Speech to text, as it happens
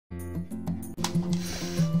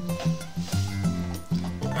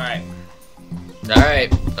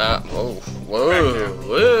Alright. Whoa.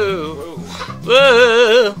 Whoa.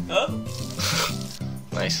 Whoa. Oh.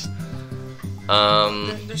 Nice.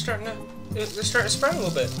 They're starting to spread a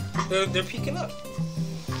little bit. They're peeking up.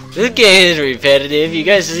 This game is repetitive. You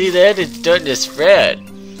guys see that? It's starting to spread.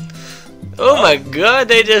 Oh my god,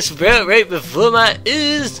 they just spread right before my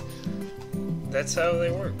ears. That's how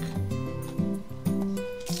they work.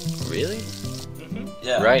 Really? Mm-hmm.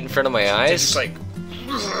 Yeah. Right in front of my They're eyes? just like.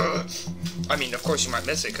 I mean, of course you might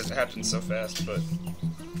miss it because it happens so fast, but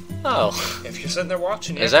Oh. if you're sitting there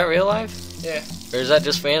watching it, Is that real life? yeah. Or is that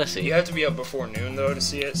just fantasy? You have to be up before noon though to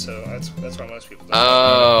see it, so that's why most people don't.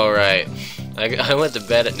 Oh, right. I went to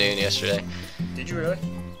bed at noon yesterday. Did you really?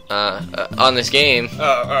 On this game,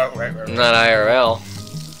 Oh, right. not IRL.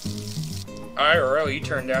 IRL, you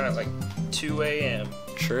turned down at like 2 a.m.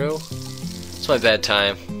 True. It's my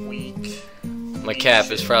bedtime. Weak. My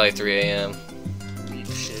cap is probably 3 a.m. Weak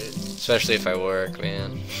shit. Especially if I work,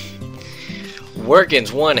 man.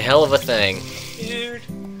 Working's one hell of a thing. Dude,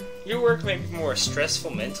 your work may be more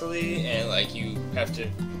stressful mentally, and like you have to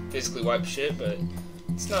physically wipe shit, but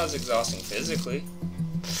it's not as exhausting physically.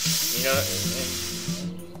 You know.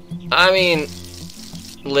 I mean,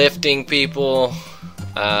 lifting people,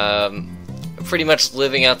 pretty much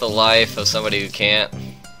living out the life of somebody who can't.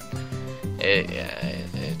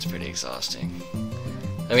 It's pretty exhausting.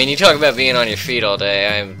 I mean, you talk about being on your feet all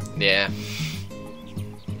day. No,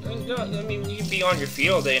 I mean, you can be on your feet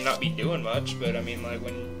all day and not be doing much, but I mean, like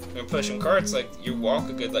when you're pushing carts, like you walk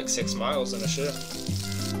a good like 6 miles in a shift.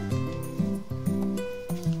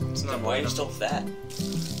 It's not Then why are you still fat?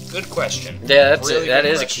 Good question. Yeah, that Really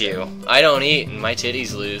is good a cue. I don't eat, and my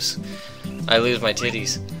titties lose. I lose my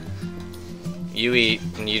titties. You eat,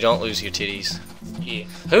 and you don't lose your titties. Yeah.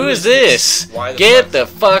 Who is this? Why the Get fuck? the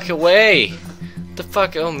fuck away! The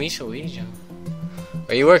fuck? Oh, Misha Ouija.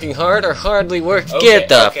 Are you working hard or hardly work? Okay, Get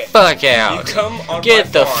the okay. fuck You out! come on Get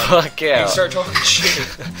my the farm fuck and out! start talking shit.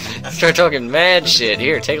 Start talking mad shit.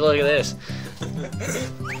 Here, take a look at this.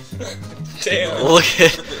 Damn.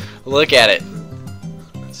 Look at it.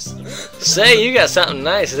 Say you got something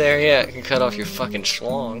nice there. Yeah, I can cut off your fucking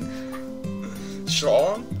schlong.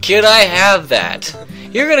 Strong? Could I have that?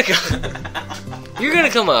 You're gonna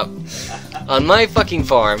come up on my fucking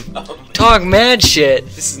farm, talk mad shit,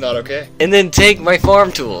 This is not okay. and then take my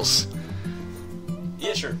farm tools.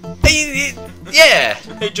 Yeah, sure. Yeah,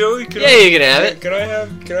 Hey Joey, yeah, you can have it. Can I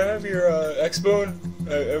have your X-Bone?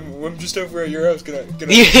 I'm just over at your house. Can I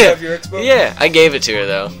Yeah, have your X-Bone? yeah. I gave it to her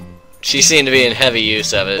though. She seemed to be in heavy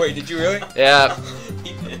use of it. Wait, did you really? Yeah,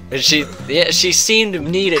 and she seemed to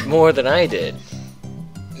need it more than I did.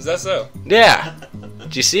 Is that so? Yeah.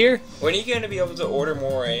 Did you see her? When are you going to be able to order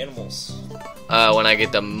more animals? When I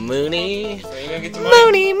get the money. When are you going to get the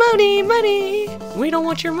money? Money. We don't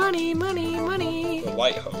want your money. The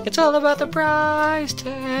light hoe. It's all about the price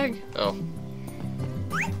tag. Oh.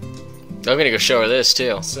 I'm gonna go show her this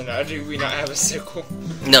too. So now do we not have a sickle?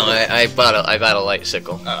 No, I bought a light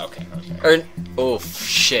sickle. Oh, okay. Oh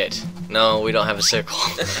shit. No, we don't have a sickle.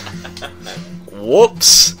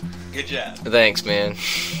 Whoops. Good job. Thanks, man.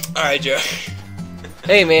 Alright, Joe.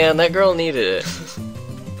 Hey, man, that girl needed it.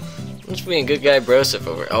 Let's be a good guy brosif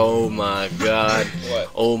over. Oh my god. What?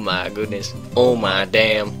 Oh my goodness. Oh my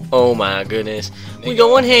damn. Oh my goodness. We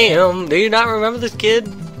going ham. Do you not remember this kid?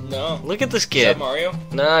 No. Look at this Is that kid. Mario?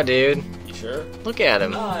 Nah, dude. You sure? Look at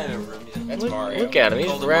him. No, I never remember that. That's Look, Mario. look at him. We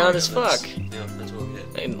He's called him round Mario, as that's- fuck. Yeah, that's what we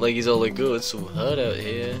did. And like he's all like, "Good, it's so hot out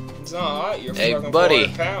here." It's not hot. You're Hey, fucking buddy.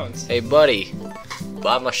 400 pounds. Hey, buddy.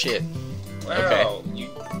 Buy my shit. Wow.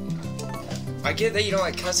 I get that you don't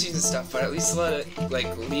like cutscenes and stuff, but at least let it,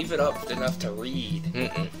 like, leave it up enough to read.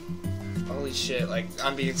 Mm-mm. Holy shit, like,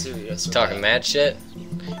 I'm being serious. with Talking that. mad shit?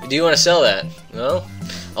 Do you want to sell that? No?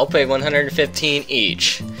 I'll pay 115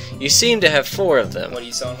 each. You seem to have 4 of them. What are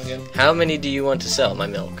you selling again? How many do you want to sell? My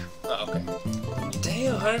milk. Oh, okay.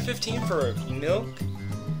 Damn, 115 for milk?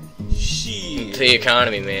 Shit. The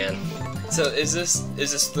economy, man. So is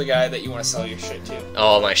this the guy that you want to sell your shit to?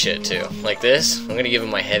 All my shit, too. Like this? I'm gonna give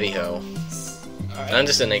him my heavy hoe. Alright. I'm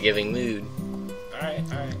just in a giving mood. Alright.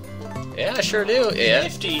 Yeah, I sure do. Yeah.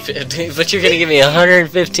 50. But you're gonna give me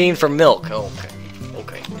 115 for milk. Oh,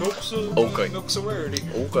 okay. Milk's a, Okay. Milk's a rarity.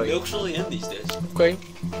 Okay. Milk's really in these days. Okay.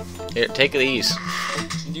 Here, take these.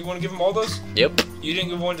 Do you want to give him all those? Yep. You didn't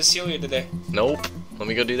give one to Celia today. Nope. Let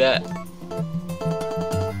me go do that.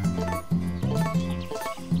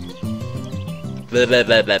 Blah, blah,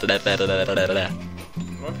 blah, blah, blah, blah, blah, blah, blah.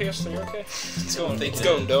 My PS3, okay? Think It's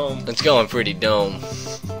going dome. It's going pretty dome.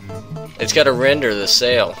 It's got to render the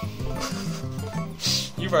sale.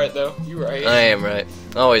 You right though. You right. I am right.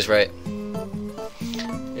 Always right.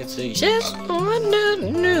 It's a yes or no,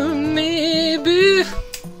 no, maybe.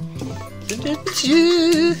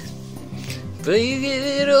 But you give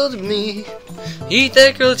it all to me. Eat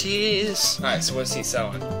that girl cheese. Alright, so what's he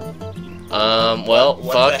selling? Well,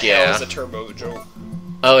 What fuck the hell yeah. is a turbo jolt?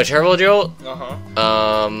 Oh, a turbo jolt?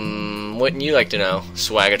 Uh-huh. Wouldn't you like to know?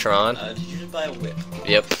 Swagatron. Did you just buy a whip?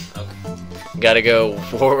 Yep. Okay. Gotta go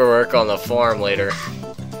work on the farm later.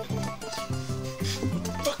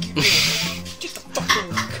 Fuck you. Get the fucking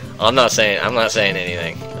work. I'm not saying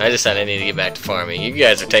anything. I just said I need to get back to farming. You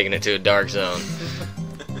guys are taking it to a dark zone.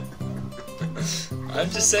 I'm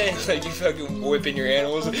just saying, like, you fucking whipping your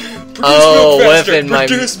animals. Oh,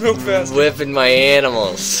 Produce milk faster. whipping my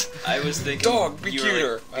animals. I was thinking Dog, be you cuter.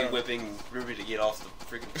 were like, whipping Ruby to get off the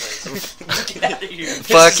freaking place. Get out of here.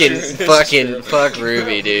 Fuck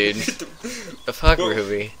Ruby, dude. Fuck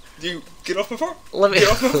Ruby. You get off my farm. Let me Get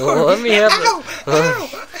off my farm. let me have Ow! the. Ow!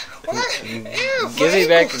 Ow!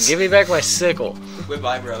 Give me back my sickle. Whip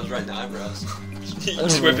eyebrows right in the eyebrows. He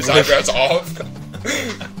just whip his eyebrows off.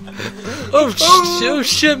 Oh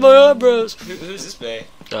shit, my eyebrows. Who's this bae?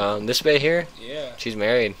 This bae here, Yeah. she's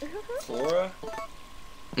married. Flora?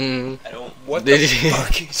 Mm. I don't. What the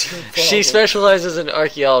fuck is your problem? She specializes in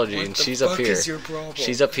archaeology, What and the she's up fuck here. is your problem?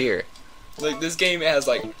 She's up here. Like, this game has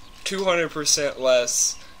like 200%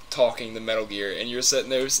 less talking than Metal Gear, and you're sitting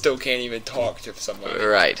there still can't even talk to somebody.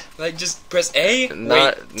 Right. Like, just press A.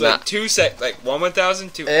 Not- wait, not- like 2 sec, like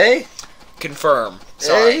 1/1000, 2. Hey. Confirm.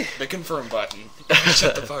 Sorry, A? the confirm button.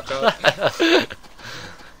 Shut the fuck up.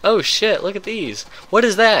 Oh shit! Look at these. What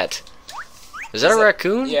is that? Is that a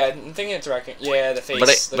raccoon? Yeah, I'm thinking it's a raccoon. Yeah, the face. But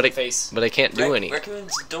I- Look but at I- the face. But I can't do any.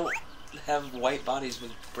 Raccoons don't have white bodies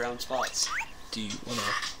with brown spots. Do you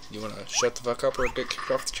wanna shut the fuck up or get kicked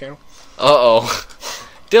off the channel? Uh oh.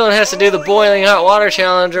 Dylan has to do the boiling hot water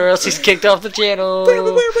challenge, or else he's kicked off the channel. I'm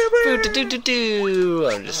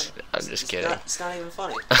just kidding. It's not even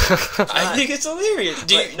funny. I think it's hilarious.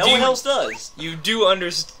 No one else does. You do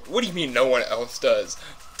understand? What do you mean no one else does?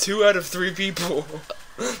 2 out of 3 people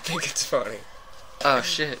think it's funny. Oh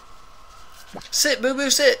shit. Sit, boo boo,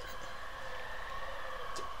 sit.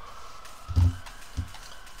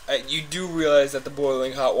 You do realize that the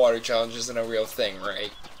boiling hot water challenge isn't a real thing,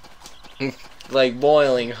 right? Like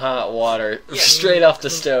boiling hot water straight off the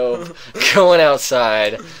stove, going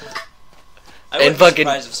outside. I wouldn't And be fucking-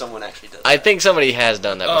 surprised if someone actually does. I think somebody has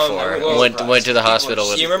done that before. well, went to the hospital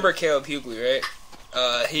with. You remember Caleb Hughley, right?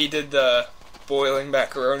 He did the boiling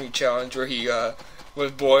macaroni challenge where he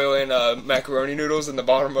was boiling macaroni noodles in the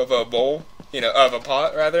bottom of a bowl, of a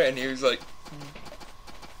pot rather, and he was like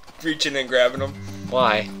reaching and grabbing them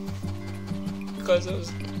Why? because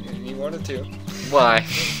he wanted to. Why?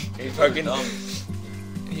 He fucking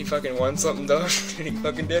won something done, and he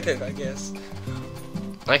fucking did it, I guess.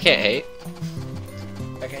 I can't hate.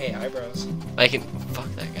 I can hate eyebrows. I can. Fuck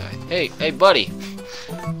that guy. Hey, buddy.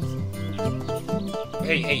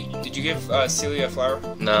 Hey, did you give Celia a flower?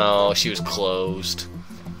 No, she was closed.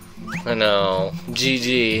 I know.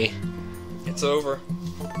 GG. It's over.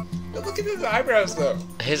 Look at his eyebrows, though.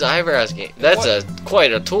 His eyebrows game. That's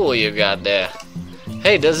quite a tool you got there.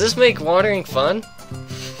 Hey, does this make watering fun?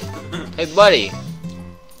 Hey, buddy.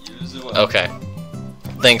 Use it well. Okay.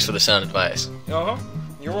 Thanks for the sound advice. Uh-huh.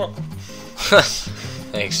 You're welcome.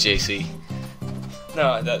 Thanks, JC.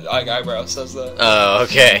 No, that eyebrow says that. Oh,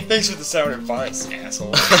 okay. Thanks for the sound advice,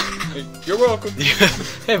 asshole. You're welcome.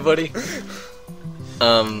 Hey, buddy.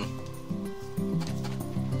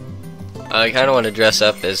 I kind of want to dress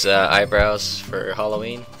up as eyebrows for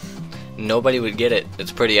Halloween. Nobody would get it.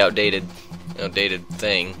 It's pretty outdated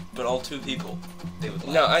thing. But all 2 people, they would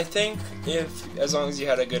laugh. No, I think as long as you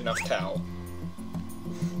had a good enough towel.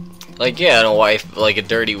 Like, yeah, and a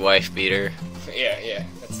dirty wife beater. Yeah,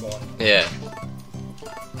 that's the one. Yeah.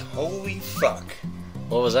 Holy fuck.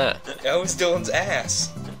 What was that? That was Dylan's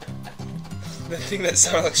ass. The thing that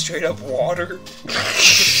sounded like straight up water.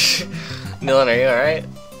 Dylan, are you alright?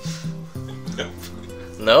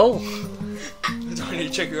 No? Do I need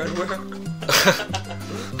to check your underwear?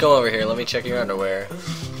 Come over here, let me check your underwear.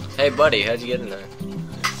 Hey, buddy, how'd you get in there?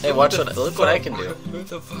 Hey, look what I can do. Who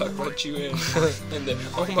the fuck let you in? And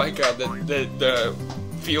oh my god, the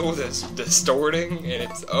field is distorting, and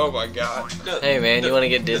it's, oh my god. Hey, man, you want to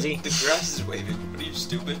get dizzy? The grass is waving. What are you,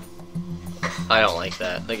 stupid? I don't like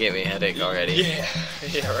that. That gave me a headache already. Yeah,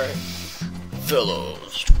 right.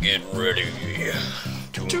 Fellows, get ready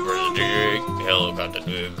to impress dig. Helicopter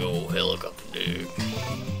dig, go helicopter dig.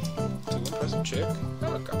 To impress a chick?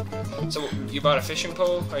 Helicopter. So, you bought a fishing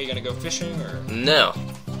pole? Are you gonna go fishing, or? No.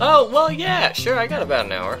 Oh, well, yeah, sure, I got about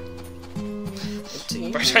an hour.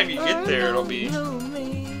 By the time you get there, it'll be...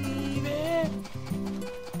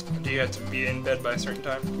 you have to be in bed by a certain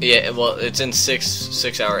time? Yeah, well, it's in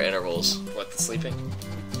 6-hour intervals. What, the sleeping?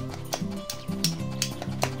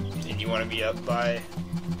 And you want to be up by...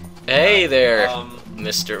 Hey there,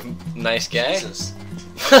 Mr. Nice Guy. Jesus.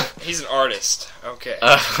 He's an artist. Okay.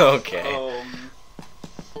 Okay.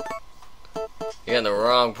 You're in the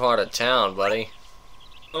wrong part of town, buddy.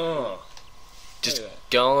 Oh. Just Look at that.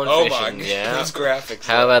 going Oh fishing, my god. yeah. Those graphics.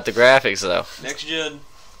 How about the graphics, though? Next gen.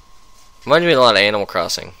 Reminds me a lot of Animal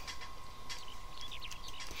Crossing.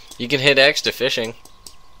 You can hit X to fishing.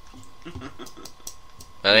 I think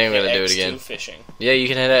I'm gonna do it again. Fishing. Yeah, you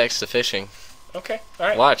can hit X to fishing. Okay,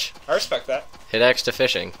 alright. Watch. I respect that. Hit X to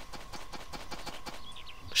fishing.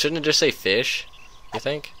 Shouldn't it just say fish? You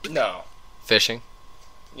think? No. Fishing.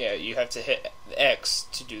 Yeah, you have to hit X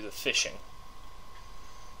to do the fishing.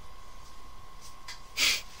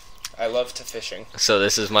 I love to fishing. So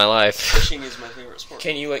this is my life. Fishing is my favorite sport.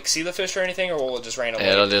 Can you like see the fish or anything, or will it just randomly?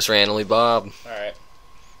 It'll just randomly bob. Alright.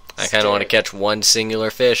 I kind of want to catch one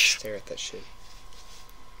singular fish. Stare at that shit.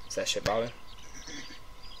 Is that shit bobbing?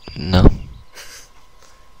 No.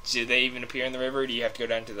 Do they even appear in the river, or do you have to go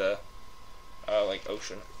down to the, like,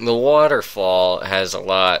 ocean? The waterfall has a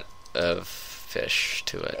lot of fish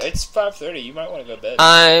to it. It's 5:30. You might want to go to bed.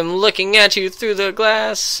 I'm looking at you through the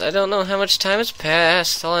glass. I don't know how much time has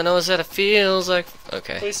passed. All I know is that it feels like...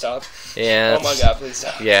 Okay. Please stop. Yeah. Oh my god, please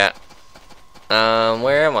stop. Yeah.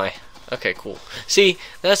 Where am I? Okay, cool. See,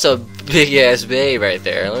 that's a big-ass bay right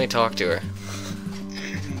there. Let me talk to her.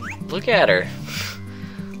 Look at her.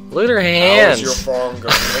 Look at her hands. How's your farm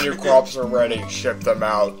going? When your crops are ready, ship them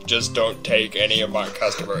out. Just don't take any of my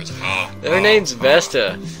customers. Her name's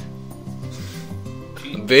Vesta.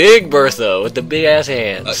 Big Bertha with the big-ass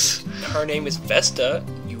hands. Her name is Vesta,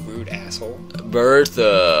 you rude asshole.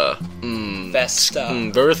 Bertha.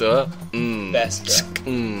 Vesta. Bertha. Vesta.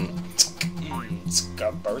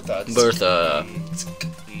 Bertha. Bertha.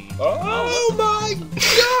 Oh my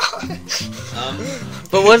god!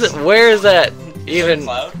 But where is that even?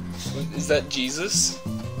 Cloud? Is that Jesus?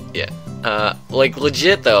 Yeah. Like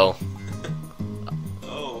legit though.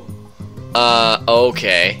 Oh.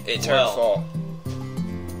 Okay. It turned fall.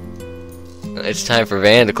 It's time for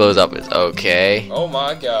Van to close up. It's okay. Oh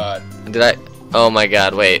my god. Did I? Oh my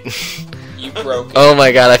god, wait. You broke it. Oh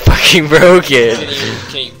my god, I fucking broke it.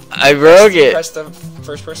 Can you I broke it. press the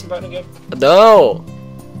first person button again? No.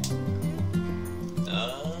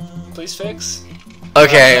 Please fix.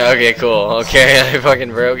 Okay, cool. Okay, I fucking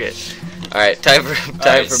broke it. Alright, time for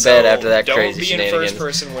bed after that crazy shenanigans. Don't be in shenanigans. first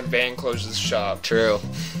person when Van closes shop. True.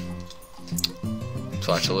 Let's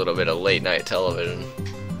watch a little bit of late night television.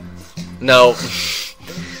 No.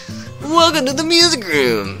 Welcome to the music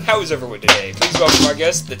room. How is everyone today? Please welcome our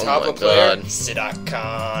guest, the tabla player, God. Siddharth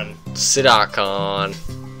Khan. Siddharth Khan.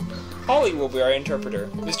 Holly will be our interpreter.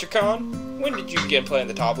 Mr. Khan, when did you begin playing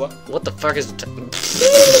the tabla? What the fuck is the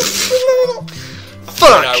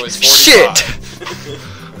When I was 45. Shit!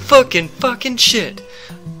 fucking shit.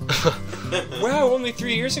 Wow, only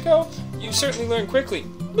 3 years ago? You certainly learned quickly.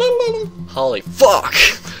 Holly, fuck!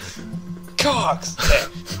 Cox!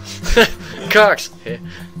 Cox. Yeah.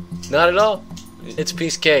 Not at all. It's a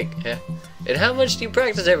piece of cake. Yeah. And how much do you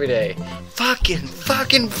practice every day? Fucking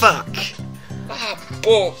fuck. Ah,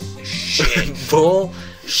 bullshit.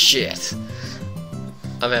 Bullshit.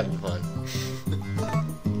 I'm having fun.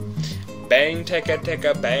 Bang, tekka,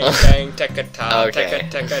 bang, tekka, ta, Okay.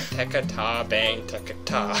 tekka, ta, bang, tekka,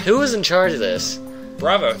 ta. Who was in charge of this?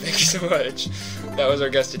 Bravo, thank you so much. That was our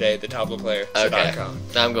guest today, the tabla player, Okay. Siddharth Khan.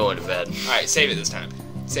 I'm going to bed. Alright, save it this time.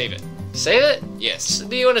 Save it. Save it? Yes.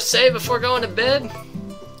 Do you want to save before going to bed?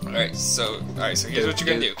 Alright, so here's what you're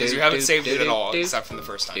gonna do, because you haven't saved it at all, except from the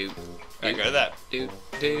first time. Alright, go to that.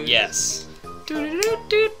 Yes.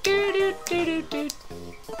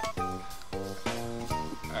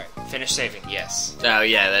 Alright, finish saving, yes. Oh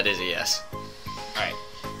yeah, that is a yes. Alright.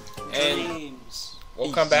 And Dreams.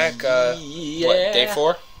 we'll come back, what, day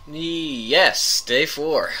 4? Yes, day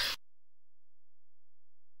 4.